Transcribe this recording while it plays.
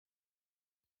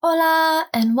Hola,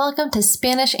 and welcome to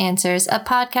Spanish Answers, a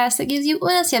podcast that gives you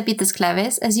unas llavitas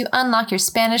claves as you unlock your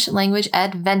Spanish language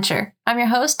adventure. I'm your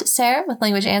host, Sarah, with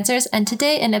Language Answers, and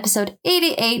today in episode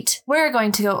 88, we're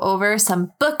going to go over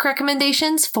some book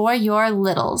recommendations for your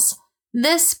littles.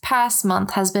 This past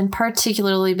month has been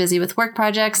particularly busy with work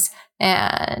projects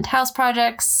and house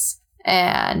projects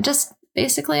and just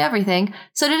basically everything.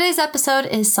 So today's episode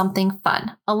is something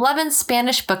fun. 11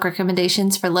 Spanish book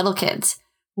recommendations for little kids.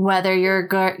 Whether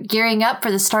you're gearing up for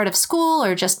the start of school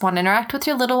or just want to interact with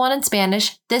your little one in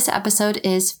Spanish, this episode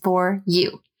is for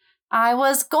you. I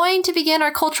was going to begin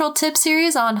our cultural tip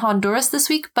series on Honduras this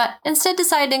week, but instead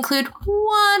decided to include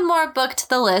one more book to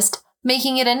the list,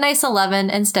 making it a nice 11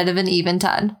 instead of an even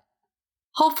 10.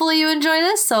 Hopefully you enjoy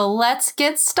this, so let's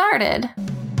get started.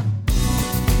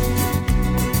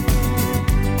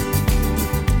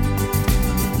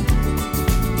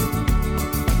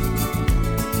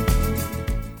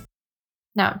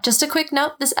 Now, just a quick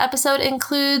note, this episode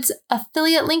includes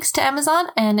affiliate links to Amazon,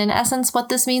 and in essence, what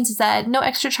this means is that no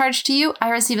extra charge to you. I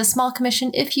receive a small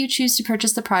commission if you choose to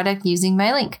purchase the product using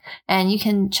my link. And you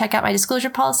can check out my disclosure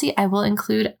policy. I will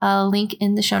include a link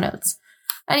in the show notes.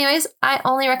 Anyways, I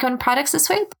only recommend products this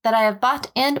way that I have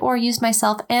bought and or used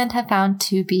myself and have found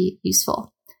to be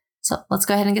useful. So let's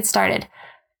go ahead and get started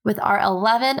with our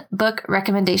 11 book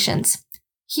recommendations.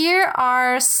 Here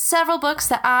are several books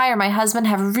that I or my husband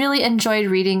have really enjoyed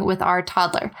reading with our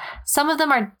toddler. Some of them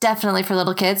are definitely for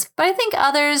little kids, but I think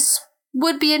others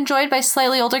would be enjoyed by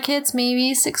slightly older kids,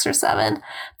 maybe 6 or 7.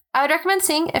 I would recommend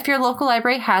seeing if your local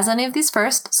library has any of these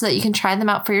first so that you can try them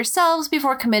out for yourselves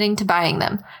before committing to buying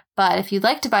them. But if you'd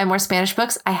like to buy more Spanish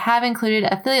books, I have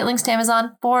included affiliate links to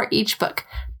Amazon for each book.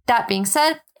 That being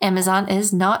said, Amazon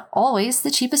is not always the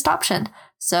cheapest option.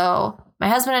 So my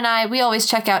husband and I, we always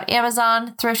check out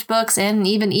Amazon, thrift books, and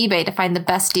even eBay to find the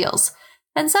best deals.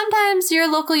 And sometimes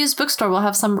your local used bookstore will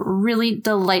have some really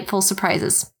delightful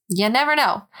surprises. You never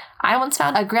know. I once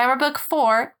found a grammar book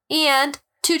for and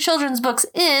 2 children's books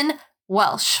in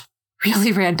Welsh.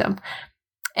 Really random.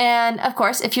 And of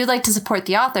course, if you'd like to support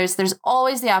the authors, there's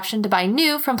always the option to buy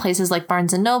new from places like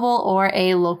Barnes & Noble or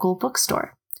a local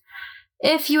bookstore.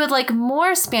 If you would like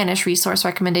more Spanish resource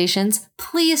recommendations,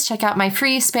 please check out my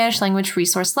free Spanish language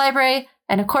resource library,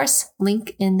 and of course,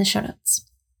 link in the show notes.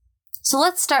 So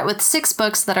let's start with 6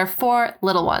 books that are for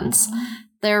little ones.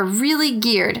 They're really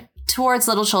geared towards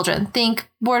little children. Think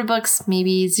board books,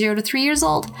 maybe 0 to 3 years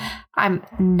old. I'm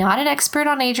not an expert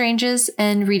on age ranges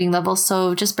and reading levels,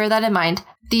 so just bear that in mind.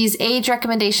 These age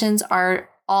recommendations are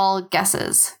all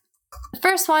guesses. The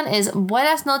first one is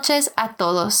Buenas noches a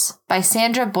todos by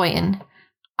Sandra Boynton.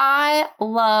 I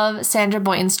love Sandra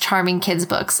Boynton's charming kids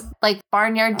books, like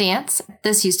Barnyard Dance.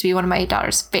 This used to be one of my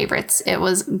daughter's favorites. It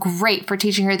was great for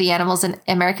teaching her the animals in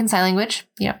American Sign Language,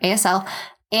 ASL,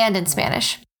 and in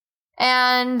Spanish.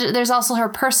 And there's also her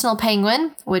Personal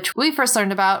Penguin, which we first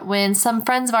learned about when some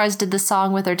friends of ours did the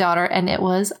song with their daughter, and it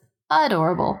was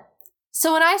adorable.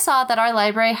 So when I saw that our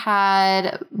library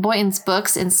had Boynton's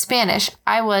books in Spanish,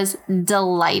 I was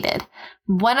delighted.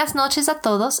 Buenas noches a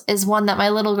todos is one that my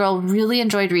little girl really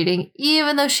enjoyed reading,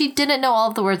 even though she didn't know all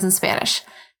of the words in Spanish.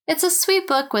 It's a sweet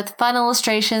book with fun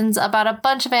illustrations about a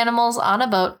bunch of animals on a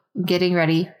boat getting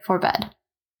ready for bed.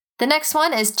 The next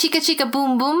one is Chica Chica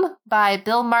Boom Boom by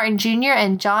Bill Martin Jr.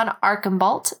 and John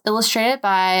Archambault, illustrated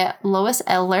by Lois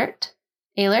Ehlert,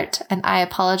 and I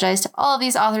apologize to all of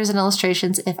these authors and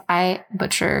illustrations if I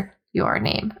butcher your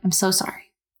name. I'm so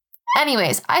sorry.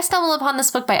 Anyways, I stumbled upon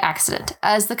this book by accident,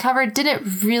 as the cover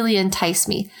didn't really entice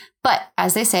me. But,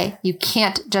 as they say, you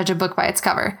can't judge a book by its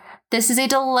cover. This is a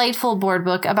delightful board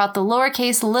book about the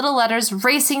lowercase little letters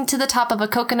racing to the top of a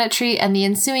coconut tree and the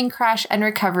ensuing crash and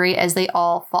recovery as they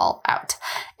all fall out.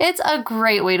 It's a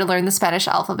great way to learn the Spanish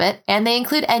alphabet, and they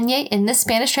include ñ in this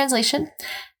Spanish translation,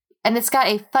 and it's got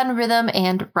a fun rhythm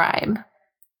and rhyme.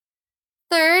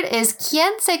 Third is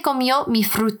 ¿Quién se comió mi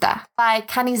fruta? By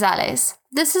Canizales.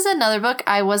 This is another book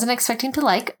I wasn't expecting to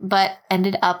like, but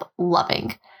ended up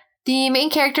loving. The main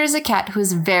character is a cat who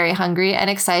is very hungry and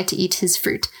excited to eat his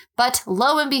fruit. But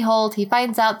lo and behold, he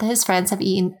finds out that his friends have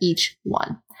eaten each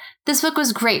one. This book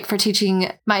was great for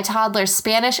teaching my toddler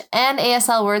Spanish and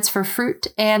ASL words for fruit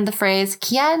and the phrase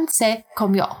 ¿Quién se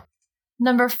comió?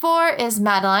 Number 4 is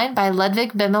Madeline by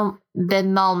Ludwig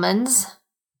Bimmelmans.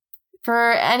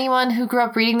 For anyone who grew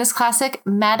up reading this classic,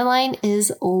 Madeline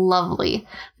is lovely.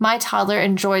 My toddler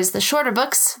enjoys the shorter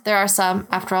books. There are some,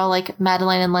 after all, like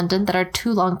Madeline in London, that are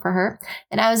too long for her,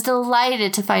 and I was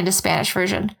delighted to find a Spanish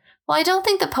version. While I don't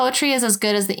think the poetry is as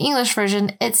good as the English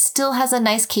version, it still has a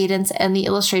nice cadence and the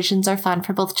illustrations are fun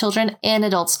for both children and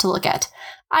adults to look at.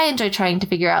 I enjoy trying to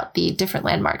figure out the different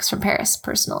landmarks from Paris,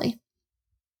 personally.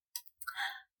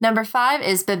 Number 5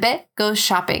 is Bébé Goes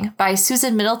Shopping by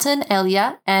Susan Middleton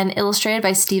Elia and illustrated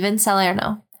by Steven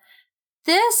Salerno.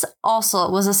 This also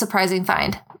was a surprising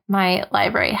find. My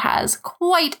library has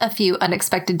quite a few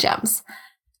unexpected gems.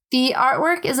 The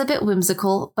artwork is a bit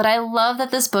whimsical, but I love that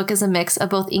this book is a mix of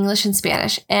both English and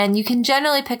Spanish, and you can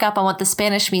generally pick up on what the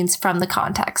Spanish means from the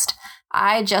context.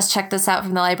 I just checked this out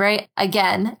from the library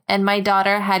again, and my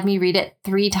daughter had me read it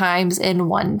 3 times in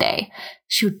one day.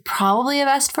 She would probably have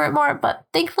asked for it more, but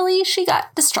thankfully she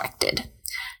got distracted.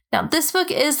 Now, this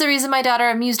book is the reason my daughter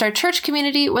amused our church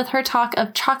community with her talk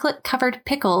of chocolate-covered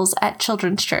pickles at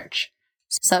children's church.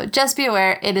 So just be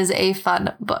aware, it is a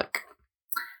fun book.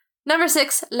 Number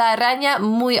 6, La Araña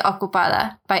Muy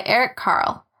Ocupada by Eric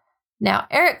Carle. Now,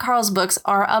 Eric Carle's books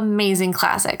are amazing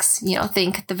classics.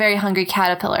 Think The Very Hungry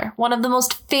Caterpillar, one of the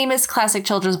most famous classic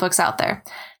children's books out there.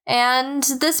 And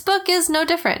this book is no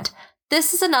different.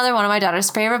 This is another one of my daughter's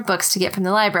favorite books to get from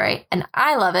the library, and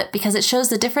I love it because it shows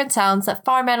the different sounds that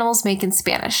farm animals make in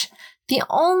Spanish. The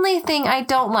only thing I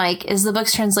don't like is the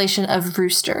book's translation of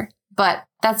rooster, but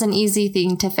that's an easy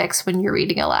thing to fix when you're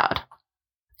reading aloud.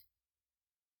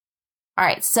 All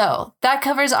right, so that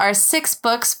covers our 6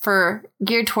 books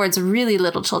geared towards really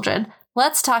little children.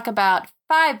 Let's talk about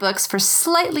 5 books for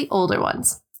slightly older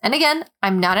ones. And again,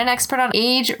 I'm not an expert on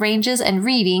age ranges and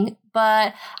reading,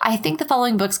 but I think the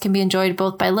following books can be enjoyed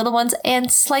both by little ones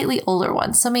and slightly older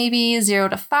ones. So maybe 0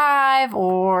 to 5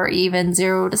 or even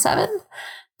 0 to 7.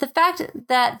 The fact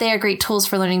that they are great tools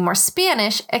for learning more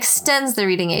Spanish extends the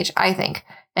reading age, I think.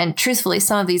 And truthfully,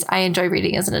 some of these I enjoy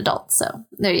reading as an adult. So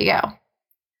there you go.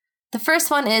 The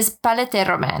first one is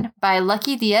Paletero Man by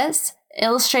Lucky Diaz,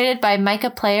 illustrated by Micah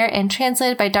Player and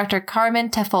translated by Dr. Carmen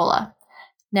Tefola.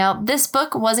 Now, this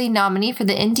book was a nominee for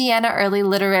the Indiana Early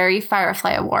Literary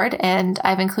Firefly Award, and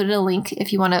I've included a link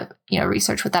if you want to,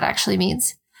 research what that actually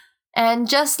means. And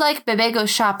just like Bébé Goes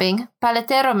Shopping,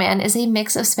 Paletero Man is a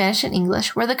mix of Spanish and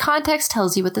English where the context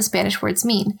tells you what the Spanish words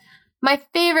mean. My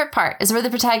favorite part is where the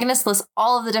protagonist lists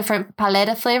all of the different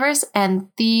paleta flavors, and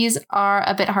these are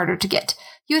a bit harder to get.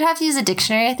 You would have to use a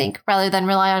dictionary, I think, rather than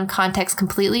rely on context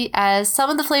completely, as some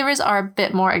of the flavors are a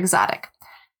bit more exotic.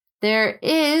 There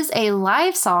is a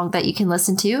live song that you can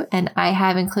listen to, and I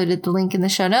have included the link in the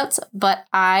show notes, but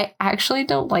I actually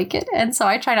don't like it, and so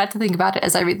I try not to think about it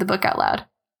as I read the book out loud.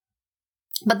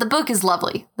 But the book is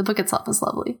lovely. The book itself is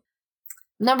lovely.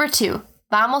 Number 2,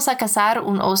 Vamos a Cazar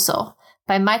un Oso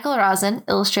by Michael Rosen,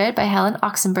 illustrated by Helen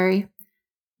Oxenbury.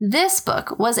 This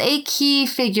book was a key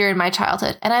figure in my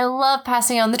childhood, and I love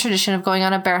passing on the tradition of going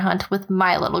on a bear hunt with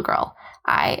my little girl.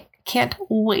 I can't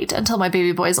wait until my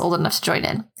baby boy is old enough to join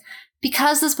in.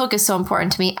 Because this book is so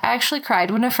important to me, I actually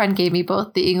cried when a friend gave me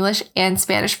both the English and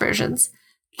Spanish versions.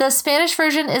 The Spanish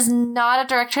version is not a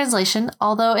direct translation,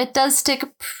 although it does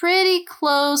stick pretty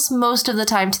close most of the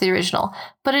time to the original,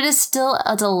 but it is still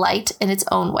a delight in its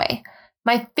own way.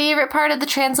 My favorite part of the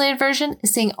translated version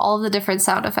is seeing all of the different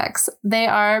sound effects. They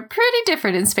are pretty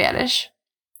different in Spanish.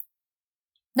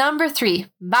 Number 3,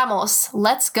 Vamos,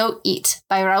 Let's Go Eat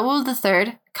by Raul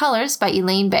III, colors by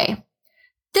Elaine Bay.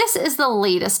 This is the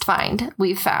latest find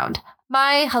we've found.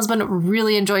 My husband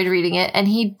really enjoyed reading it, and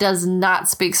he does not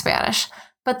speak Spanish.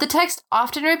 But the text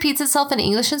often repeats itself in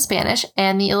English and Spanish,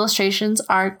 and the illustrations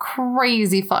are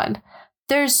crazy fun.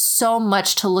 There's so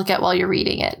much to look at while you're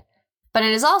reading it. But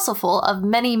it is also full of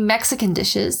many Mexican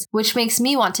dishes, which makes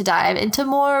me want to dive into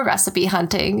more recipe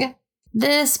hunting.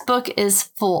 This book is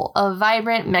full of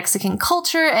vibrant Mexican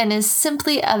culture and is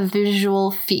simply a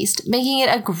visual feast, making it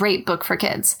a great book for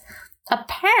kids.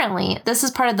 Apparently, this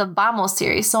is part of the Vamos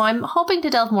series, so I'm hoping to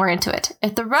delve more into it.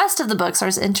 If the rest of the books are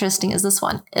as interesting as this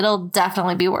one, it'll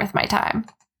definitely be worth my time.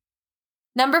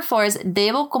 Number 4 is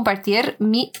Debo Compartir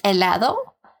Mi Helado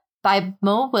by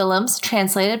Mo Willems,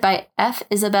 translated by F.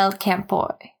 Isabel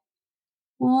Campoy.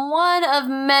 One of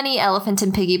many Elephant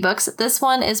and Piggy books, this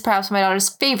one is perhaps my daughter's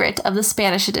favorite of the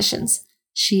Spanish editions.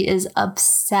 She is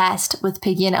obsessed with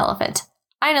Piggy and Elephant.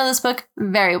 I know this book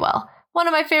very well. One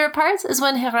of my favorite parts is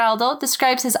when Geraldo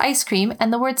describes his ice cream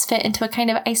and the words fit into a kind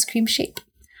of ice cream shape.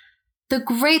 The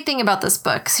great thing about this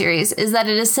book series is that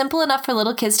it is simple enough for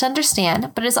little kids to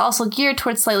understand, but is also geared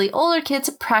towards slightly older kids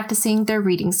practicing their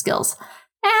reading skills.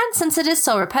 And since it is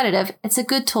so repetitive, it's a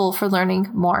good tool for learning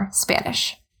more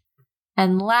Spanish.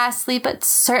 And lastly, but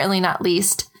certainly not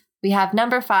least, we have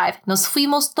number 5, Nos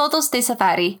fuimos todos de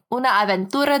safari, una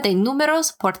aventura de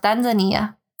números por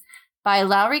Tanzania, by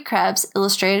Lowry Krebs,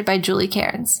 illustrated by Julie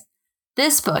Cairns.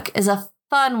 This book is a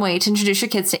fun way to introduce your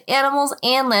kids to animals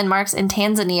and landmarks in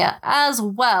Tanzania, as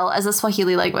well as the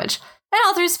Swahili language, and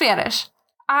all through Spanish.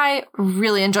 I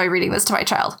really enjoy reading this to my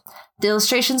child. The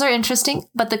illustrations are interesting,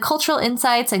 but the cultural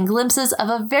insights and glimpses of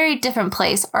a very different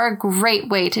place are a great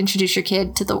way to introduce your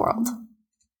kid to the world.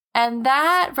 And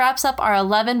that wraps up our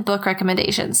 11 book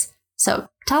recommendations. So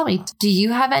tell me, do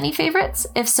you have any favorites?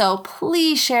 If so,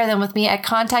 please share them with me at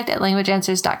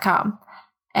contact@languageanswers.com.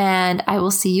 And I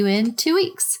will see you in 2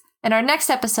 weeks. In our next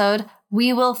episode,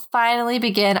 we will finally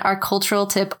begin our cultural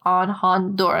tip on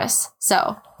Honduras.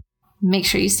 So make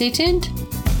sure you stay tuned.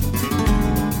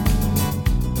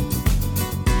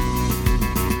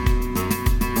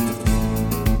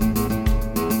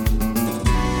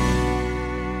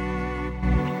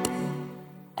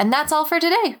 And that's all for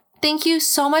today. Thank you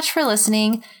so much for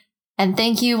listening. And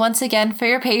thank you once again for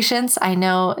your patience. I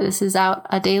know this is out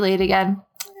a day late again.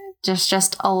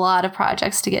 Just a lot of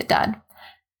projects to get done.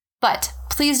 But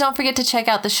please don't forget to check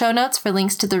out the show notes for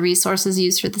links to the resources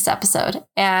used for this episode.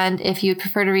 And if you would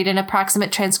prefer to read an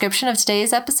approximate transcription of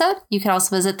today's episode, you can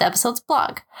also visit the episode's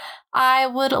blog. I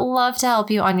would love to help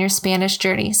you on your Spanish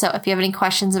journey. So if you have any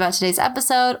questions about today's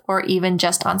episode, or even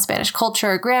just on Spanish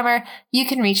culture or grammar, you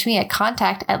can reach me at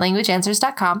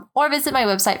contact@languageanswers.com or visit my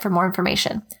website for more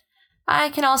information. I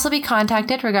can also be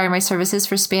contacted regarding my services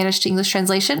for Spanish to English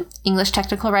translation, English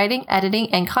technical writing, editing,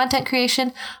 and content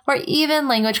creation, or even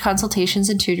language consultations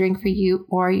and tutoring for you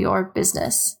or your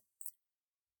business.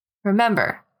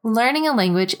 Remember, learning a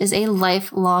language is a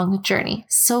lifelong journey,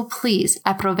 so please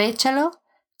aprovéchalo,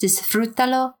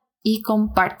 disfrútalo, y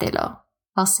compártelo.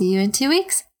 I'll see you in 2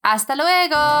 weeks. ¡Hasta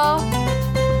luego!